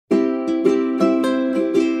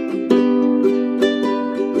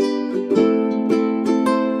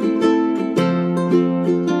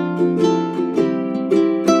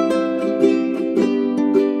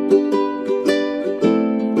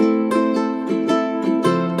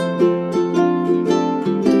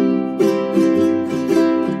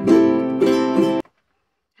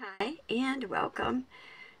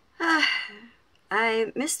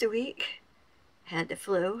I missed a week, had the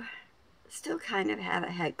flu, still kind of have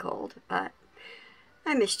a head cold, but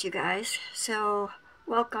I missed you guys, so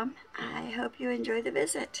welcome. I hope you enjoy the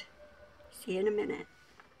visit. See you in a minute.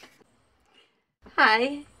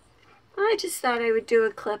 Hi, I just thought I would do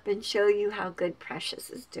a clip and show you how good Precious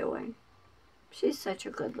is doing. She's such a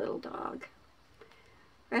good little dog.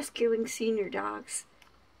 Rescuing senior dogs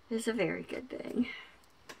is a very good thing.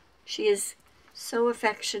 She is so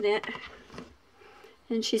affectionate,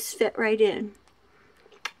 and she's fit right in.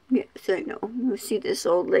 Yes, I know. You see this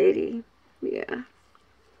old lady? Yeah.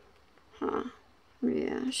 Huh.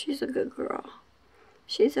 Yeah, she's a good girl.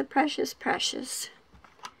 She's a precious.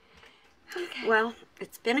 Okay. Well,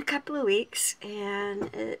 it's been a couple of weeks, and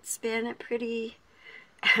it's been a pretty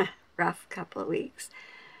rough couple of weeks.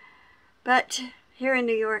 But here in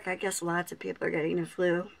New York, I guess lots of people are getting the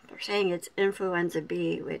flu. They're saying it's influenza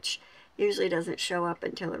B, which usually doesn't show up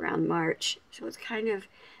until around March. So it's kind of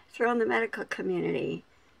thrown the medical community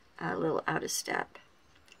a little out of step.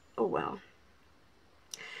 Oh well.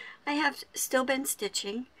 I have still been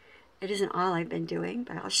stitching. It isn't all I've been doing,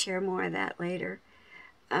 but I'll share more of that later.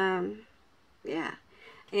 Yeah.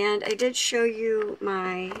 And I did show you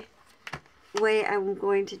my way I'm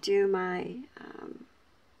going to do my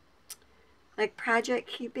like project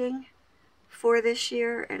keeping for this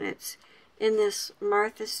year, and it's in this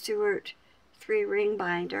Martha Stewart 3-ring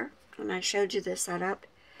binder, and I showed you the setup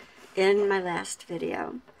in my last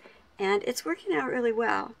video, and it's working out really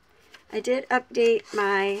well. I did update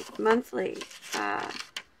my monthly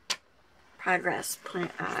progress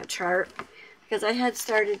chart, because I had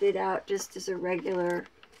started it out just as a regular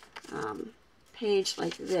page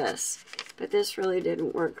like this, but this really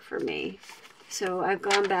didn't work for me. So I've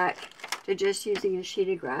gone back to just using a sheet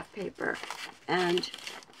of graph paper and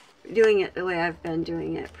doing it the way I've been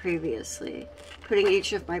doing it previously. Putting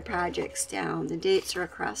each of my projects down, the dates are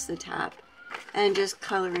across the top, and just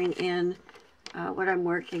coloring in what I'm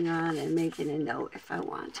working on and making a note if I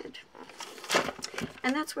wanted.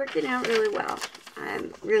 And that's working out really well.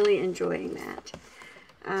 I'm really enjoying that.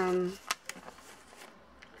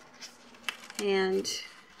 And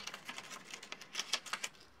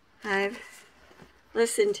I've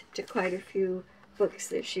listened to quite a few books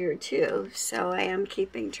this year too, so I am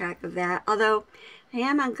keeping track of that. Although I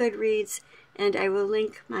am on Goodreads, and I will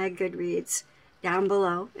link my Goodreads down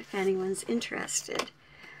below if anyone's interested.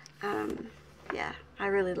 Yeah, I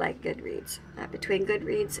really like Goodreads. Between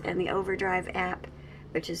Goodreads and the Overdrive app,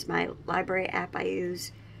 which is my library app I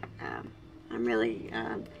use, I'm really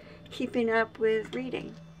keeping up with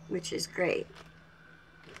reading, which is great.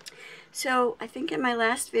 So I think in my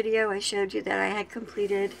last video I showed you that I had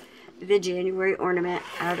completed the January ornament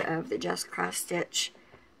out of the Just Cross Stitch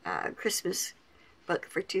Christmas book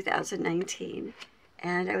for 2019.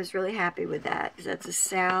 And I was really happy with that, because that's a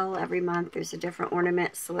sale every month. There's a different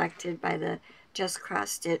ornament selected by the Just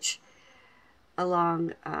Cross Stitch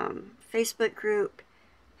along Facebook group,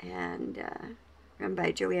 and run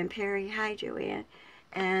by Joanne Perry. Hi, Joanne.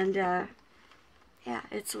 And yeah,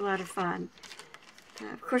 it's a lot of fun.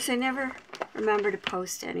 Of course, I never remember to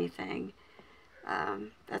post anything.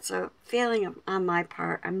 That's a failing on my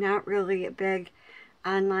part. I'm not really a big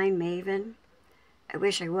online maven. I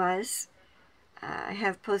wish I was. I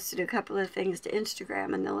have posted a couple of things to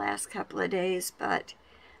Instagram in the last couple of days, but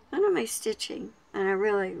none of my stitching, and I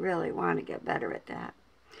really want to get better at that.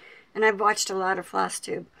 And I've watched a lot of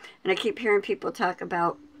FlossTube, and I keep hearing people talk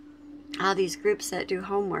about all these groups that do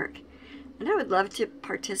homework, and I would love to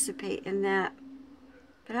participate in that.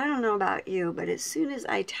 But I don't know about you, but as soon as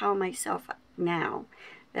I tell myself now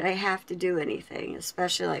that I have to do anything,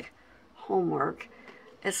 especially like homework,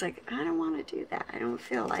 it's like, I don't want to do that. I don't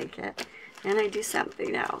feel like it. And I do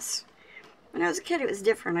something else. When I was a kid, it was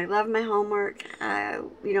different. I loved my homework.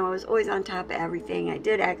 You know, I was always on top of everything. I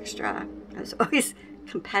did extra. I was always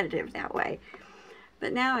competitive that way.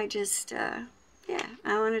 But now I just, yeah,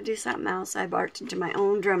 I want to do something else. I barked into my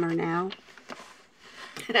own drummer now.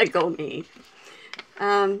 Go me.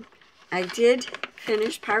 I did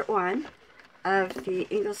finish part 1 of the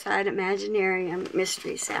Ingleside Imaginarium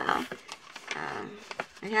Mystery Sal.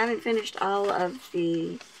 I haven't finished all of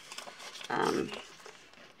the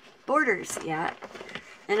borders yet,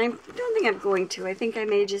 and I don't think I'm going to. I think I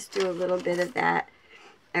may just do a little bit of that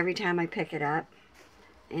every time I pick it up.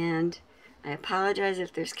 And I apologize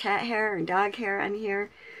if there's cat hair and dog hair on here,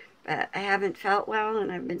 but I haven't felt well,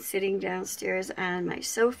 and I've been sitting downstairs on my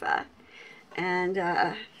sofa and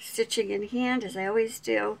stitching in hand, as I always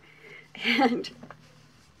do, and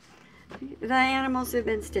the animals have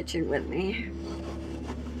been stitching with me.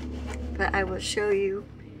 But I will show you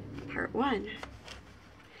part 1.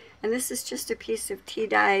 And this is just a piece of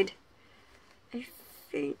tea-dyed, I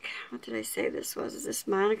think, what did I say this was? Is this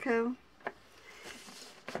Monaco?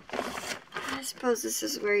 I suppose this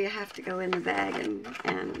is where you have to go in the bag and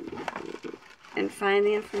find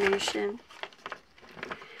the information.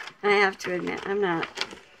 I have to admit, I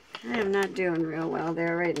am not doing real well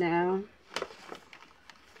there right now.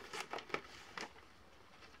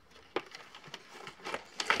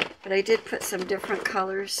 But I did put some different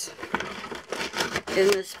colors in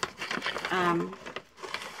this.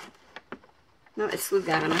 No, it's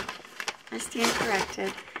Lugana. I stand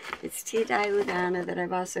corrected. It's tea-dye Lugana that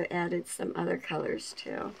I've also added some other colors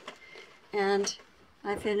to. And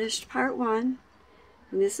I finished part 1.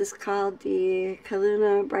 And this is called the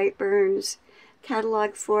Kaluna Brightburns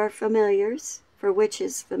Catalog for Familiars, for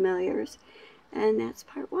Witches Familiars. And that's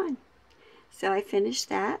part 1. So I finished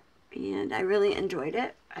that, and I really enjoyed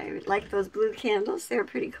it. I like those blue candles. They're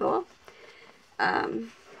pretty cool.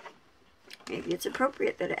 Maybe it's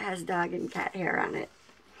appropriate that it has dog and cat hair on it.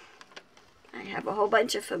 I have a whole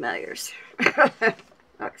bunch of familiars. Oh,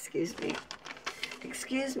 excuse me.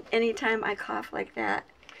 Excuse me anytime I cough like that.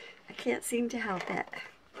 I can't seem to help it.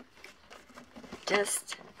 It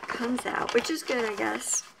just comes out, which is good, I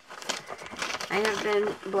guess. I have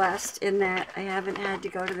been blessed in that I haven't had to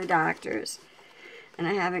go to the doctors, and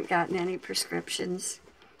I haven't gotten any prescriptions.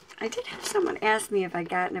 I did have someone ask me if I'd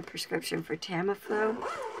gotten a prescription for Tamiflu,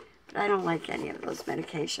 but I don't like any of those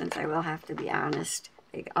medications. I will have to be honest.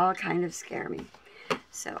 They all kind of scare me.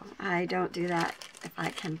 So I don't do that if I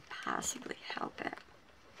can possibly help it.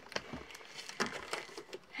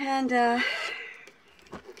 And,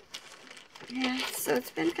 yeah, so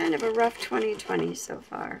it's been kind of a rough 2020 so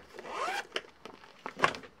far.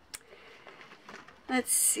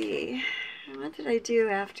 Let's see. What did I do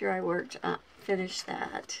after I finished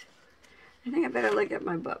that? I think I better look at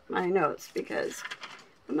my notes, because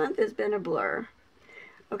the month has been a blur.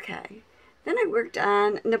 Okay. Then I worked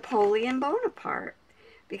on Napoleon Bonaparte,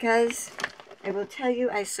 because I will tell you,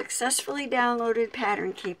 I successfully downloaded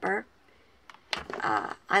Pattern Keeper.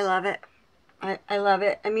 I love it. I love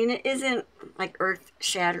it. I mean, it isn't like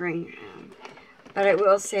earth-shattering, but I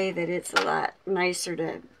will say that it's a lot nicer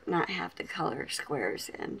to not have to color squares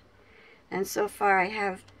in. And so far I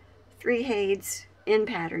have 3 Hades in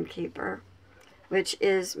Pattern Keeper, which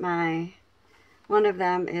is one of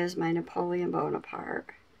them is my Napoleon Bonaparte.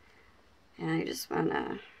 And I just want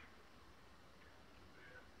to,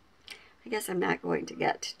 I guess I'm not going to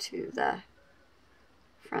get to the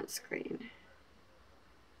front screen.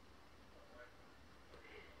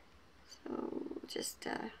 So just,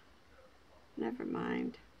 never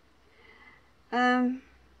mind.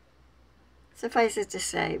 Suffice it to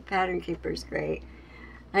say, Pattern Keeper is great.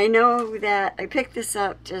 I know that I picked this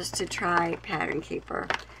up just to try Pattern Keeper.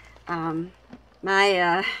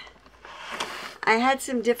 I had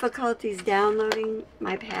some difficulties downloading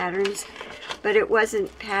my patterns, but it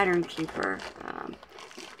wasn't Pattern Keeper.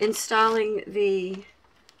 Installing the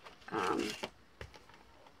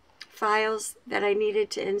files that I needed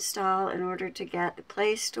to install in order to get the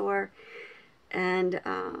Play Store and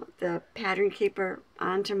the Pattern Keeper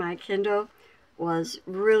onto my Kindle was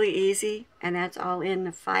really easy, and that's all in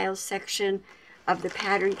the files section of the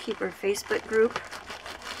Pattern Keeper Facebook group,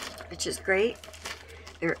 which is great.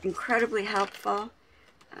 They're incredibly helpful.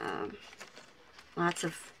 Lots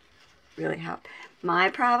of really help. My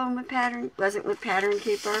problem with wasn't with Pattern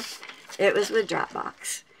Keeper, it was with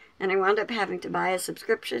Dropbox. And I wound up having to buy a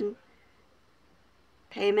subscription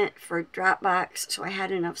payment for Dropbox so I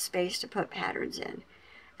had enough space to put patterns in.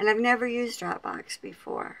 And I've never used Dropbox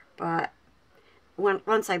before, but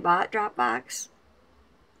once I bought Dropbox,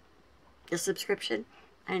 the subscription,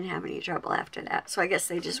 I didn't have any trouble after that. So I guess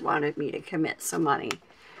they just wanted me to commit some money.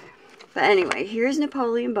 But anyway, here's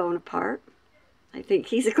Napoleon Bonaparte. I think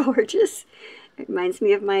he's gorgeous. It reminds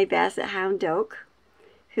me of my Basset Hound Doak,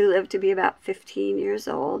 who lived to be about 15 years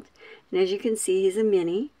old. And as you can see, he's a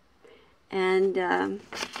mini. And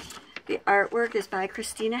the artwork is by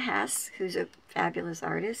Christina Hess, who's a fabulous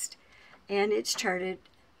artist. And it's charted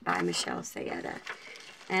by Michelle Sayeda.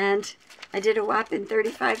 And I did a whopping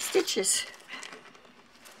 35 stitches.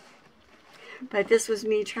 But this was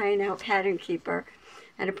me trying out Pattern Keeper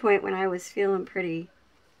at a point when I was feeling pretty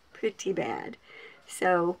bad.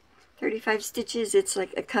 So 35 stitches, it's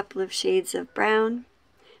like a couple of shades of brown.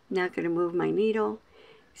 I'm not going to move my needle.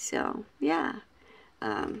 So yeah,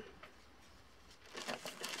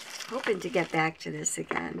 hoping to get back to this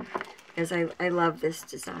again, because I love this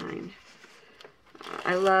design.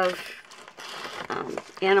 I love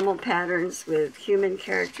animal patterns with human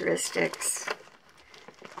characteristics.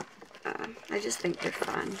 I just think they're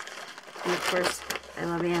fun. And of course, I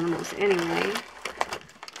love animals anyway.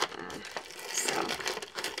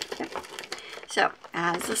 Yep. So,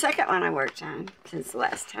 it's the second one I worked on since the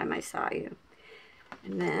last time I saw you.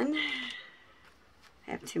 And then,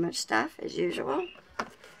 I have too much stuff, as usual.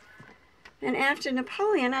 And after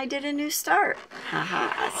Napoleon, I did a new start.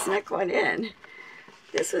 Haha, I snuck one in.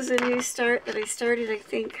 This was a new start that I started, I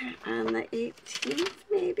think, on the 18th,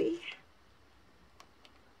 maybe.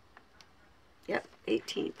 Yep,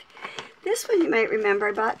 18th. This one you might remember,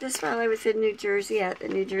 I bought this while I was in New Jersey at the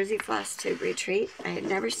New Jersey FlossTube retreat. I had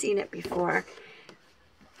never seen it before,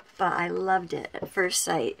 but I loved it at first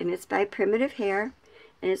sight. And it's by Primitive Hair,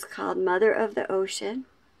 and it's called Mother of the Ocean.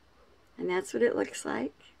 And that's what it looks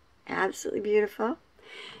like. Absolutely beautiful.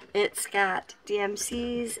 It's got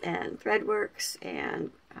DMCs and threadworks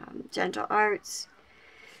and gentle arts.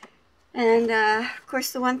 And, of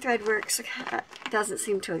course, the one threadworks doesn't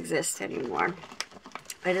seem to exist anymore.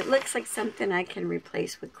 But it looks like something I can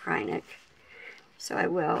replace with Krynic. So I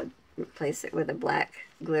will replace it with a black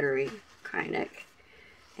glittery Krynic.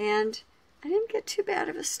 And I didn't get too bad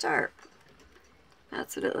of a start.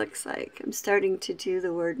 That's what it looks like. I'm starting to do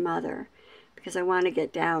the word mother because I want to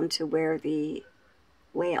get down to where the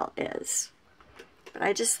whale is. But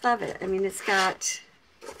I just love it. I mean, it's got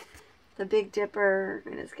the Big Dipper,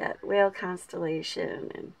 and it's got whale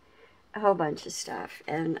constellation, and a whole bunch of stuff.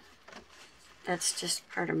 And that's just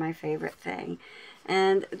part of my favorite thing.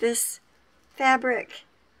 And this fabric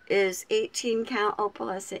is 18 count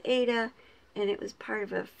opalescent Aida, and it was part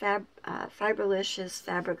of a Fiberlicious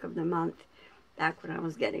Fabric of the Month back when I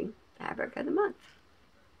was getting Fabric of the Month.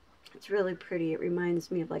 It's really pretty. It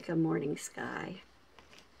reminds me of like a morning sky.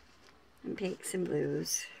 And pinks and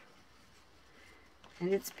blues.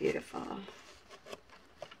 And it's beautiful.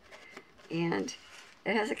 And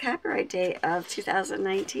it has a copyright date of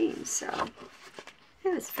 2019, so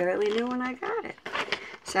it was fairly new when I got it.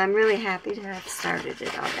 So I'm really happy to have started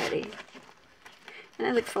it already. And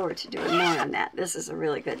I look forward to doing more on that. This is a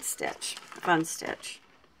really good stitch. Fun stitch.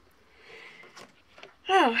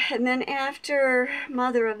 Oh, and then after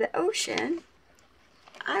Mother of the Ocean,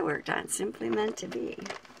 I worked on Simply Meant to Be.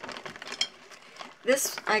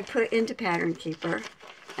 This I put into Pattern Keeper,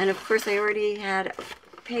 and of course I already had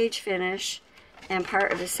a page finish and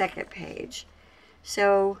part of the second page.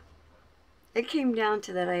 So it came down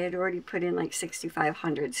to that I had already put in like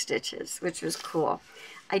 6,500 stitches, which was cool.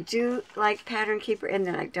 I do like Pattern Keeper in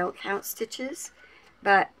that I don't count stitches,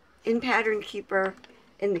 but in Pattern Keeper,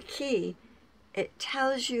 in the key, it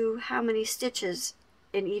tells you how many stitches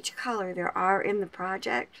in each color there are in the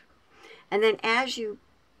project. And then as you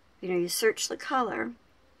search the color,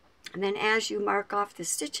 and then as you mark off the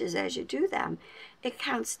stitches as you do them, it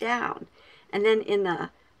counts down. And then in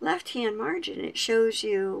the left-hand margin, it shows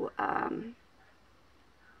you how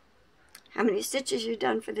many stitches you've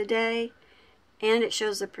done for the day, and it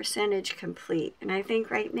shows the percentage complete. And I think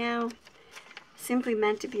right now, Simply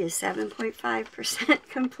Meant to Be is 7.5%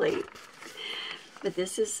 complete. But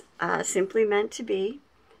this is Simply Meant to Be.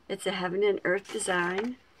 It's a Heaven and Earth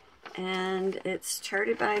design. And it's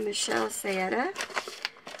charted by Michelle Sayetta.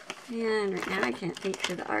 And right now I can't think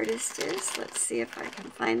who the artist is. Let's see if I can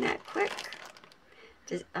find that quick.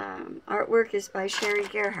 Artwork is by Sherry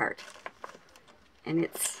Gerhardt. And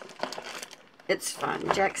it's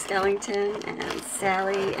fun. Jack Skellington and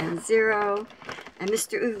Sally and Zero and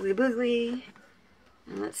Mr. Oogly Boogly.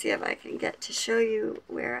 And let's see if I can get to show you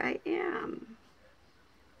where I am.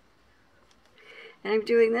 And I'm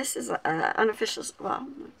doing this as an unofficial, well,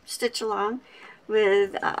 stitch along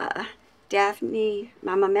with Daphne,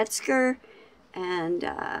 Mama Metzger, and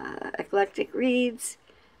Eclectic Reads.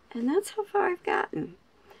 And that's how far I've gotten.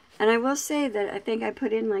 And I will say that I think I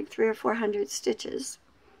put in like 300 or 400 stitches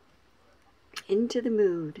into the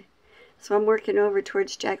mood. So I'm working over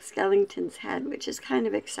towards Jack Skellington's head, which is kind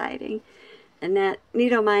of exciting. And that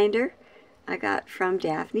needle minder I got from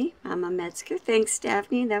Daphne, Mama Metzger. Thanks,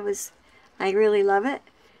 Daphne. I really love it.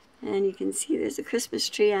 And you can see there's a Christmas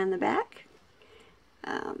tree on the back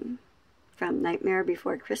from Nightmare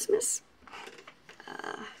Before Christmas.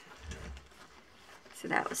 So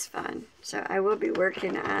that was fun. So I will be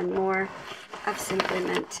working on more of Simply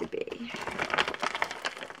Meant to Be.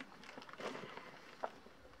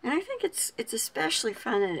 And I think it's especially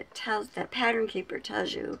fun that Pattern Keeper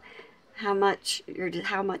tells you how much of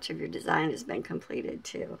your design has been completed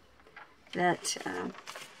too. That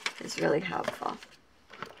is really helpful.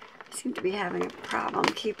 I seem to be having a problem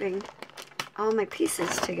keeping all my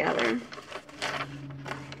pieces together.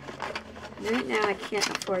 And right now I can't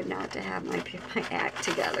afford not to have my act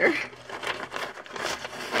together.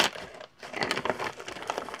 Yeah.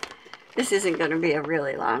 this isn't going to be a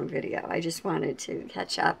really long video. I just wanted to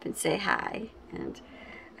catch up and say hi. And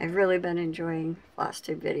I've really been enjoying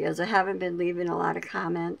FlossTube videos. I haven't been leaving a lot of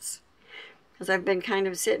comments because I've been kind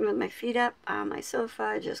of sitting with my feet up on my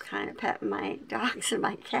sofa, just kind of petting my dogs and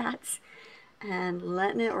my cats and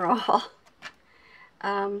letting it roll.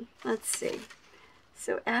 Let's see.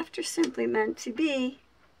 So after Simply Meant to Be,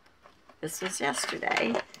 this was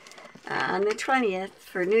yesterday, on the 20th,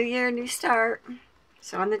 for New Year, New Start.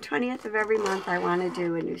 So on the 20th of every month, I want to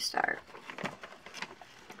do a new start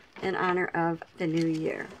in honor of the new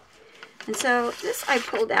year. And so this, I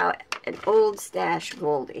pulled out an old stash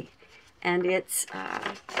Goldie, and it's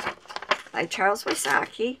by Charles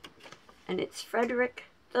Wysocki, and it's Frederick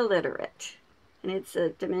the Literate, and it's a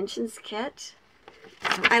Dimensions kit.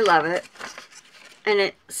 I love it, and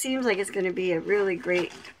it seems like it's going to be a really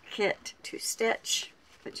great kit to stitch,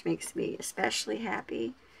 which makes me especially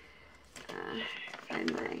happy.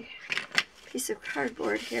 Find my piece of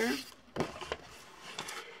cardboard here.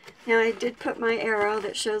 Now I did put my arrow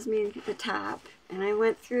that shows me the top, and I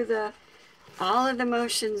went through all of the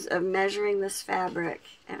motions of measuring this fabric,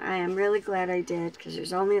 and I am really glad I did, because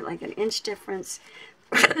there's only like an inch difference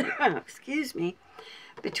excuse me,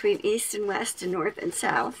 between east and west and north and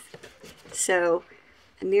south. So,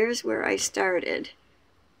 and there's where I started,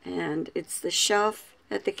 and it's the shelf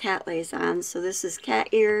that the cat lays on. So this is cat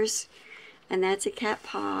ears, and that's a cat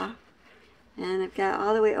paw, and I've got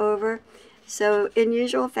all the way over. So in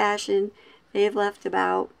usual fashion, they've left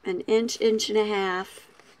about an inch, inch and a half.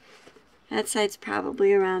 That side's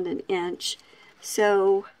probably around an inch.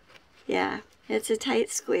 So yeah, it's a tight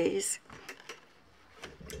squeeze,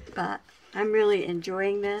 but I'm really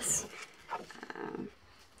enjoying this.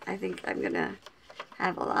 I think I'm gonna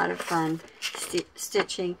have a lot of fun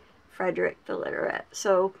stitching Frederick the Literate.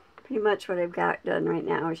 So pretty much what I've got done right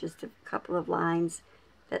now is just a couple of lines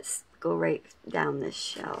that go right down this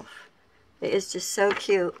shelf. It is just so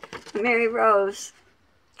cute. Mary Rose,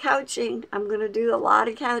 couching. I'm going to do a lot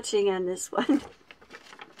of couching on this one.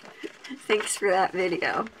 Thanks for that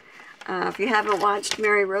video. If you haven't watched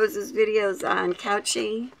Mary Rose's videos on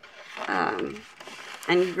couching and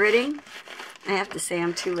gridding, I have to say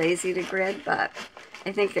I'm too lazy to grid, but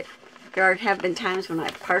I think there have been times when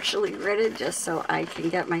I've partially gridded just so I can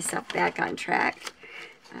get myself back on track.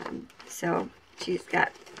 So she's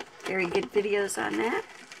got very good videos on that.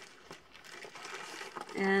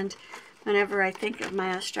 And whenever I think of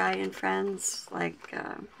my Australian friends like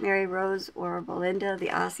Mary Rose or Belinda, the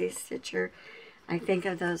Aussie stitcher, I think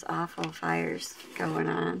of those awful fires going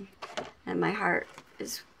on. And my heart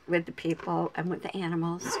is with the people and with the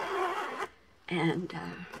animals. And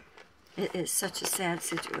it is such a sad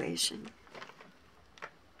situation.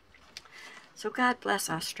 So God bless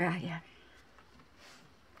Australia.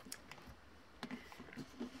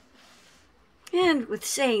 And with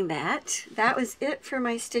saying that, that was it for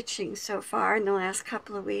my stitching so far in the last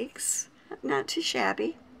couple of weeks. Not too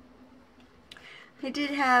shabby. I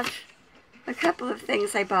did have a couple of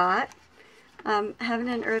things I bought. Heaven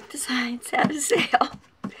and Earth Designs had a sale.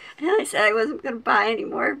 And I said I wasn't going to buy any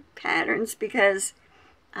more patterns because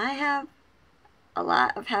I have a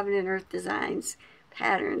lot of Heaven and Earth Designs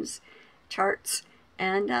patterns, charts,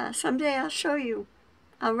 and someday I'll show you.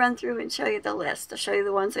 I'll run through and show you the list. I'll show you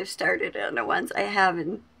the ones I've started and the ones I have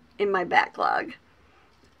in my backlog.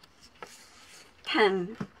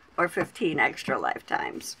 10 or 15 extra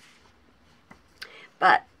lifetimes.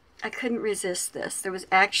 But I couldn't resist this. There was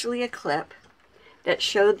actually a clip that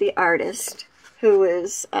showed the artist, who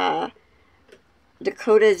is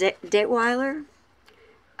Dakota Detweiler,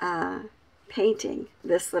 painting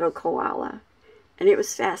this little koala. And it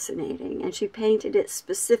was fascinating. And she painted it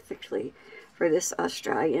specifically for this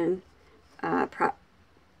Australian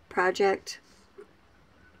project,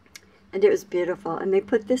 and it was beautiful. And they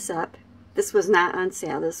put this up. This was not on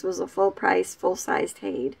sale. This was a full price, full-sized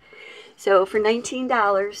Haid. So for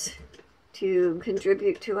 $19 to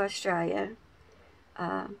contribute to Australia,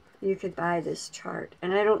 you could buy this chart.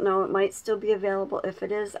 And I don't know, it might still be available. If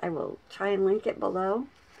it is, I will try and link it below.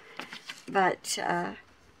 But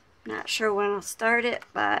not sure when I'll start it,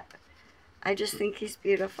 but I just think he's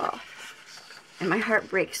beautiful. And my heart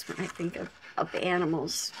breaks when I think of the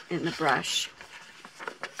animals in the brush.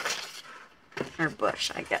 Or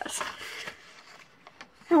bush, I guess.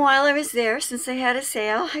 And while I was there, since they had a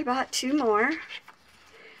sale, I bought 2 more.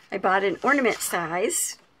 I bought an ornament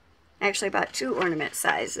size. Actually, I bought 2 ornament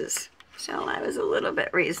sizes. So I was a little bit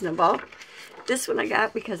reasonable. This one I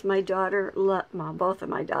got because my daughter, both of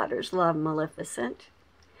my daughters love Maleficent.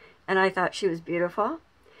 And I thought she was beautiful.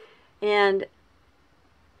 And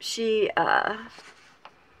she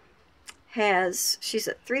she's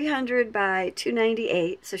at 300 by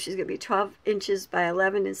 298, so she's going to be 12 inches by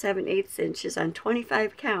 11 and 7/8 inches on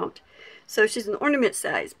 25 count. So she's an ornament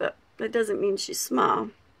size, but that doesn't mean she's small.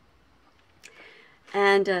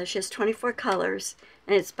 And she has 24 colors,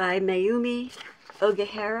 and it's by Mayumi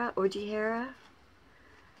Ogihara.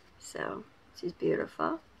 So she's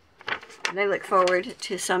beautiful. And I look forward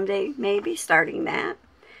to someday maybe starting that.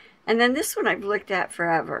 And then this one I've looked at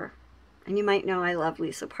forever. And you might know I love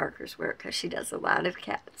Lisa Parker's work because she does a lot of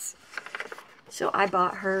cats. So I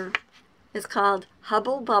bought her. It's called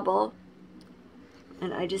Hubble Bubble.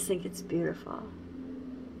 And I just think it's beautiful.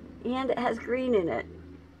 And it has green in it.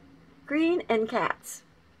 Green and cats.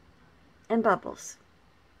 And bubbles.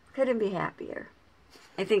 Couldn't be happier.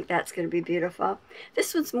 I think that's going to be beautiful.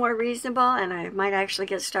 This one's more reasonable, and I might actually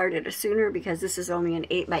get started sooner because this is only an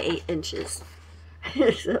 8 by 8 inches.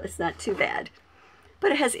 So it's not too bad.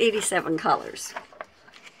 But it has 87 colors.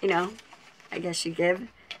 You know, I guess you give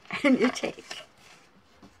and you take.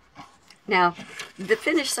 Now, the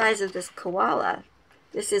finished size of this koala,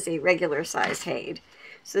 this is a regular sized Hade.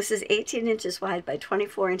 So this is 18 inches wide by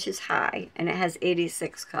 24 inches high, and it has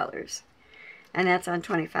 86 colors. And that's on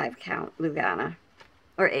 25 count Lugana,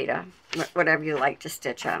 or Ada, whatever you like to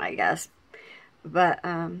stitch on, I guess. But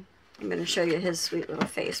I'm going to show you his sweet little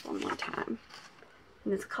face one more time.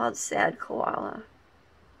 And it's called Sad Koala.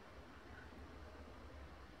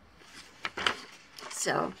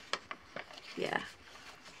 So, yeah.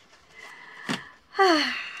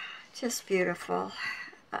 Just beautiful.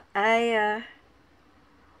 I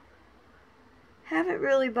haven't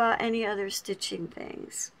really bought any other stitching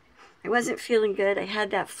things. I wasn't feeling good. I had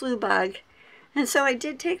that flu bug. And so I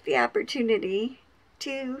did take the opportunity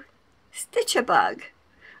to stitch a bug.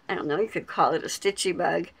 I don't know, you could call it a stitchy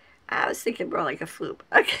bug. I was thinking more like a flu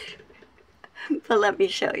bug. But let me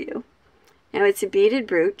show you. Now it's a beaded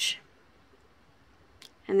brooch.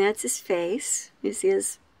 And that's his face. You see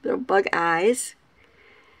his little bug eyes.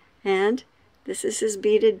 And this is his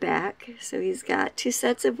beaded back. So he's got 2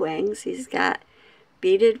 sets of wings. He's got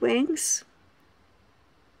beaded wings.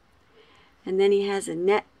 And then he has a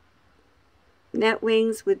net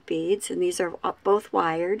wings with beads. And these are both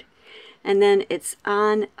wired. And then it's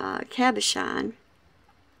on cabochon,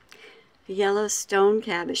 a yellow stone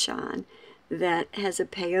cabochon that has a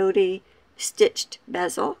peyote stitched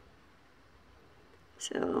bezel.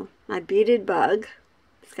 So my beaded bug,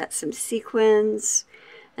 it's got some sequins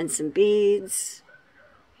and some beads.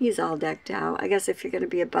 He's all decked out. I guess if you're going to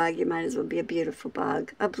be a bug, you might as well be a beautiful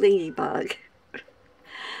bug, a blingy bug.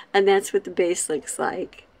 And that's what the base looks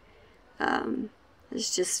like.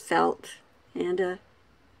 It's just felt and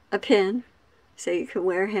a pin, so you can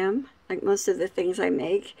wear him like most of the things I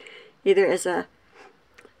make, either as a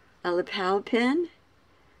lapel pin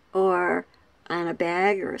or on a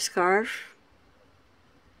bag or a scarf.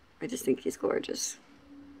 I just think he's gorgeous.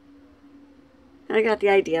 And I got the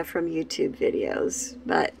idea from YouTube videos,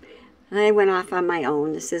 but I went off on my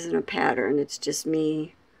own. This isn't a pattern, it's just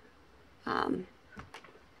me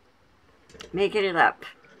making it up.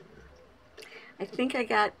 I think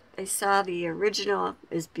I saw the original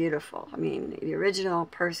is beautiful. I mean, the original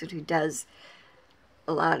person who does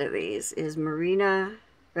a lot of these is Marina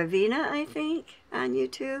Ravina, I think, on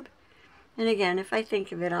YouTube. And again, if I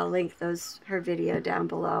think of it, I'll link her video down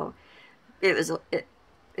below. It was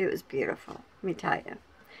beautiful, let me tell you.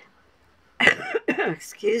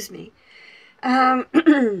 Excuse me.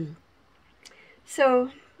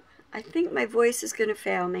 So, I think my voice is going to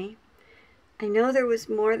fail me. I know there was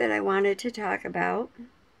more that I wanted to talk about.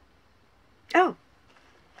 Oh,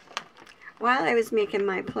 while I was making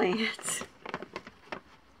my plans.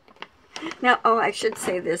 Now, oh, I should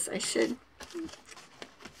say this.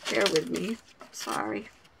 Bear with me. Sorry.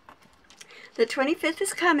 The 25th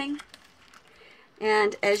is coming.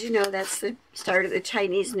 And as you know, that's the start of the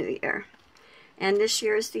Chinese New Year. And this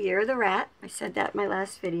year is the year of the rat. I said that in my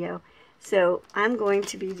last video. So I'm going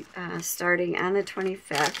to be starting on the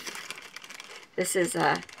 25th. This is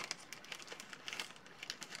I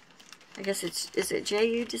guess is it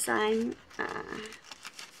JU Design?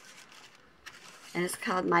 And it's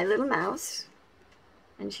called My Little Mouse.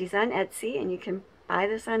 And she's on Etsy, and you can buy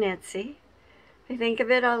this on Etsy. If you think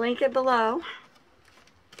of it, I'll link it below.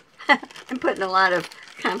 I'm putting a lot of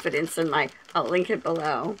confidence in I'll link it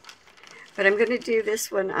below. But I'm going to do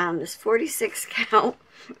this one on this 46 count.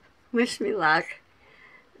 Wish me luck.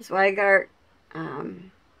 Zweigart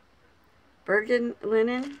Bergen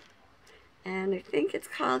linen. And I think it's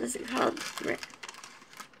called, is it called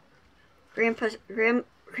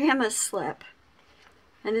Grandma's Slip.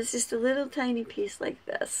 And it's just a little tiny piece like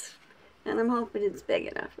this. And I'm hoping it's big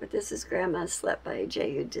enough. But this is Grandma's Slip by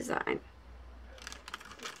JU Design.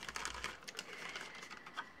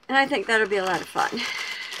 And I think that'll be a lot of fun.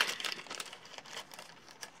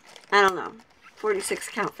 I don't know. 46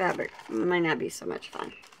 count fabric might not be so much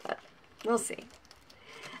fun, but we'll see.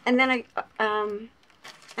 And then I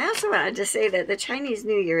also wanted to say that the Chinese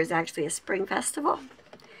New Year is actually a spring festival.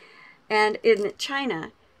 And in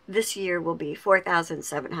China, this year will be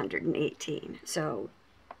 4,718. So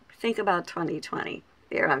think about 2020.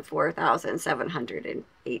 They're on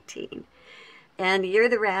 4,718. And the Year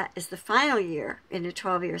of the Rat is the final year in a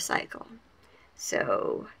 12-year cycle.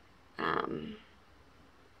 So, and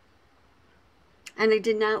I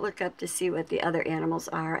did not look up to see what the other animals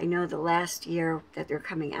are. I know the last year that they're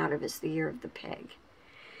coming out of is the Year of the Pig.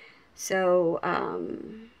 So,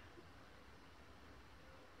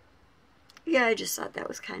 yeah, I just thought that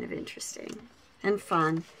was kind of interesting and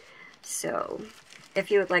fun. So, if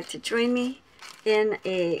you would like to join me in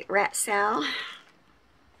a rat sal,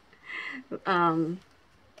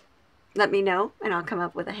 let me know and I'll come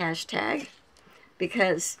up with a hashtag,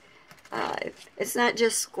 because it's not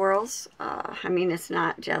just squirrels. I mean, it's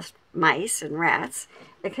not just mice and rats.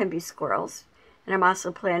 It can be squirrels. And I'm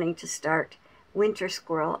also planning to start winter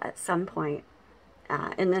squirrel at some point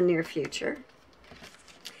in the near future.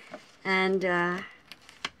 And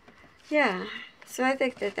yeah, so I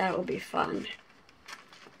think that that will be fun.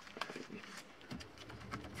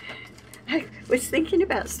 I was thinking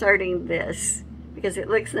about starting this because it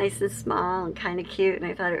looks nice and small and kind of cute, and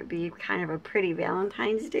I thought it would be kind of a pretty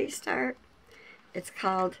Valentine's Day start. It's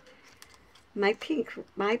called My Pink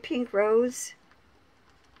Rose,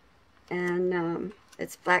 and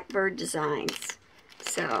it's Blackbird Designs.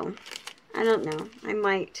 So I don't know. I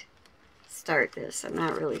might start this. I'm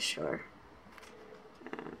not really sure.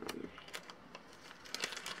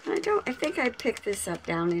 I think I picked this up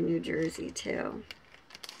down in New Jersey too.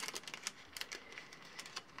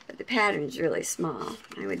 But the pattern's really small.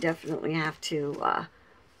 I would definitely have to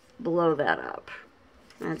blow that up.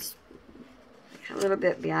 That's a little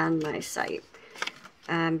bit beyond my sight.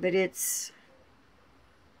 But it's...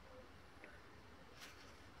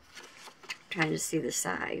 trying to see the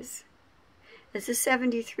size. It's a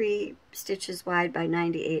 73 stitches wide by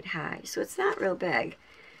 98 high, so it's not real big.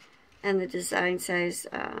 And the design size,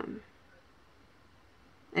 and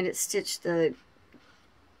it's stitched, the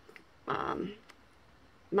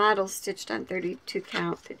model stitched on 32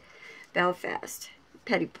 count Belfast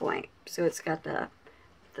petty point. So it's got the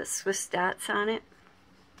Swiss dots on it.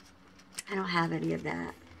 I don't have any of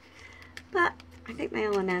that, but I think my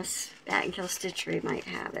L&S Bat and Kill Stitchery might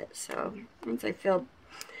have it. So once I feel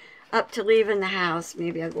up to leaving the house,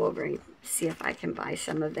 maybe I'll go over and see if I can buy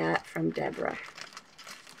some of that from Deborah.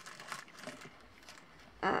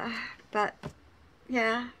 But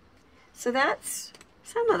yeah, so that's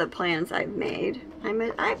some of the plans I've made.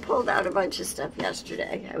 I pulled out a bunch of stuff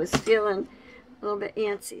yesterday. I was feeling a little bit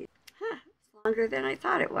antsy. It's longer than I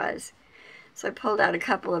thought it was. So I pulled out a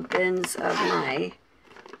couple of bins of my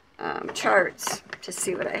charts to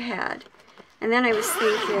see what I had. And then I was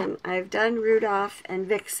thinking, I've done Rudolph and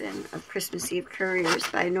Vixen of Christmas Eve Couriers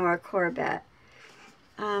by Nora Corbett.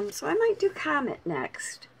 So I might do Comet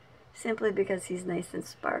next, simply because he's nice and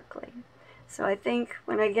sparkly. So I think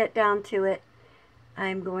when I get down to it,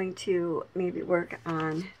 I'm going to maybe work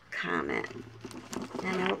on Comet.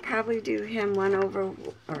 And I'll probably do him 1 over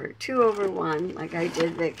or 2 over 1 like I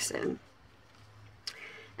did Vixen.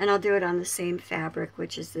 And I'll do it on the same fabric,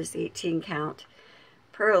 which is this 18 count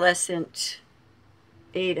pearlescent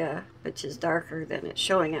Ada, which is darker than it's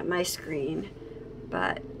showing at my screen.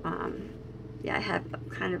 But yeah, I have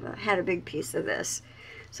kind of had a big piece of this.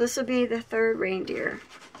 So this will be the 3rd reindeer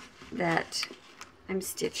that I'm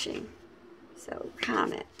stitching. So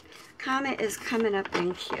Comet. Comet is coming up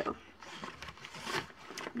in Q.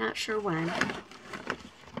 Not sure when,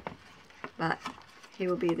 but he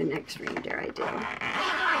will be the next reindeer I do.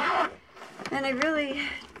 And I really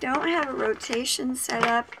don't have a rotation set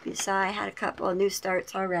up. You saw I had a couple of new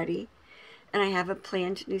starts already. And I have a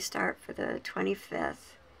planned new start for the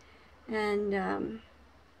 25th. And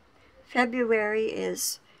February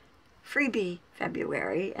is Freebie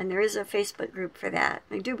February. And there is a Facebook group for that.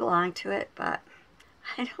 I do belong to it, but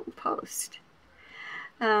I don't post.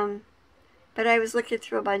 But I was looking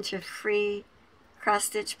through a bunch of free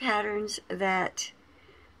cross-stitch patterns that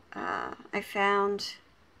I found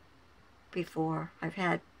before. I've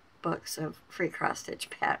had books of free cross-stitch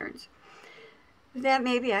patterns. That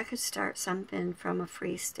maybe I could start something from a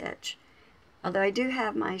free stitch. Although I do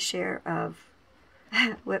have my share of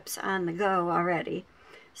whips on the go already.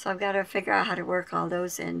 So I've got to figure out how to work all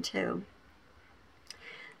those in too.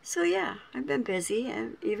 So yeah, I've been busy,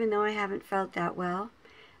 and even though I haven't felt that well,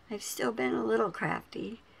 I've still been a little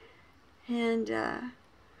crafty. And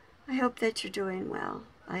I hope that you're doing well.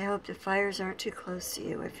 I hope the fires aren't too close to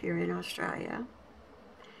you if you're in Australia.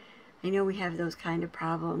 I know we have those kind of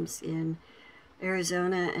problems in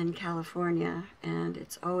Arizona and California, and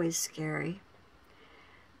it's always scary.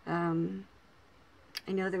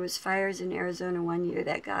 I know there was fires in Arizona one year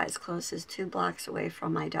that got as close as 2 blocks away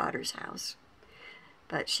from my daughter's house.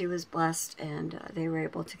 But she was blessed, and they were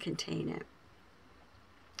able to contain it.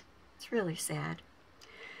 It's really sad.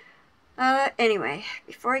 Anyway,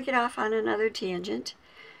 before I get off on another tangent,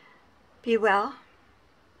 be well.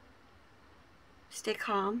 Stay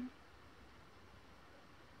calm.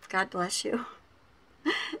 God bless you.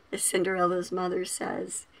 As Cinderella's mother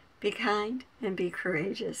says, be kind and be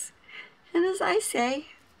courageous. And as I say,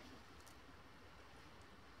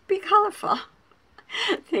 be colorful.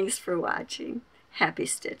 Thanks for watching. Happy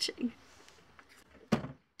stitching.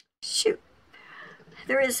 Shoot.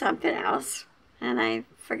 There is something else, and I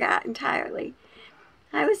forgot entirely.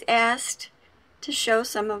 I was asked to show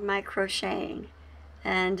some of my crocheting,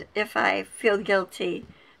 and if I feel guilty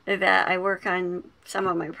that I work on some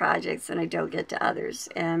of my projects and I don't get to others,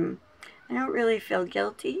 and I don't really feel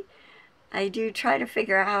guilty. I do try to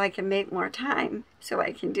figure out how I can make more time so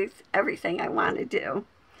I can do everything I want to do.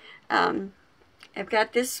 I've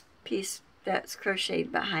got this piece that's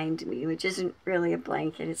crocheted behind me, which isn't really a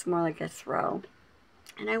blanket, it's more like a throw.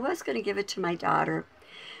 And I was going to give it to my daughter,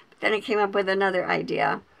 but then I came up with another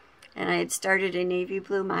idea, and I had started a navy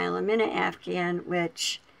blue mile-a-minute Afghan,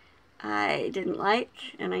 which I didn't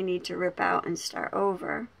like, and I need to rip out and start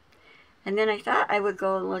over. And then I thought I would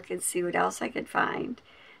go and look and see what else I could find.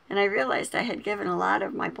 And I realized I had given a lot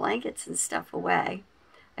of my blankets and stuff away.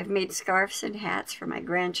 I've made scarves and hats for my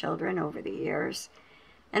grandchildren over the years.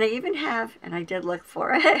 And I even have, and I did look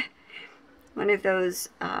for it, one of those,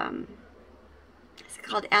 it's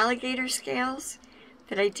called alligator scales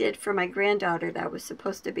that I did for my granddaughter that was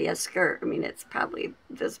supposed to be a skirt. I mean, it's probably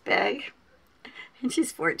this big. And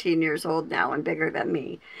she's 14 years old now and bigger than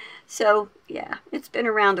me. So, yeah, it's been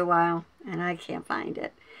around a while, and I can't find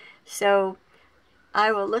it. So,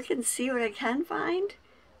 I will look and see what I can find.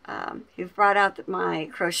 You've brought out my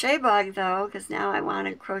crochet bug, though, because now I want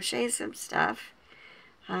to crochet some stuff.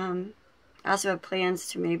 I also have plans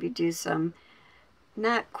to maybe do some,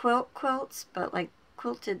 not quilts, but like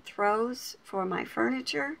quilted throws for my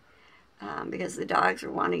furniture, because the dogs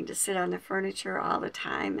are wanting to sit on the furniture all the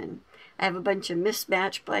time, and I have a bunch of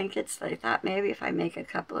mismatched blankets that I thought maybe if I make a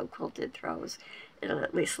couple of quilted throws, it'll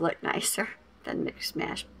at least look nicer than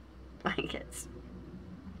mismatched blankets.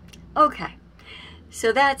 Okay,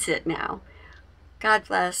 so that's it now. God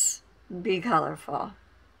bless. Be colorful.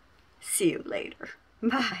 See you later.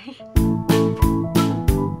 Bye.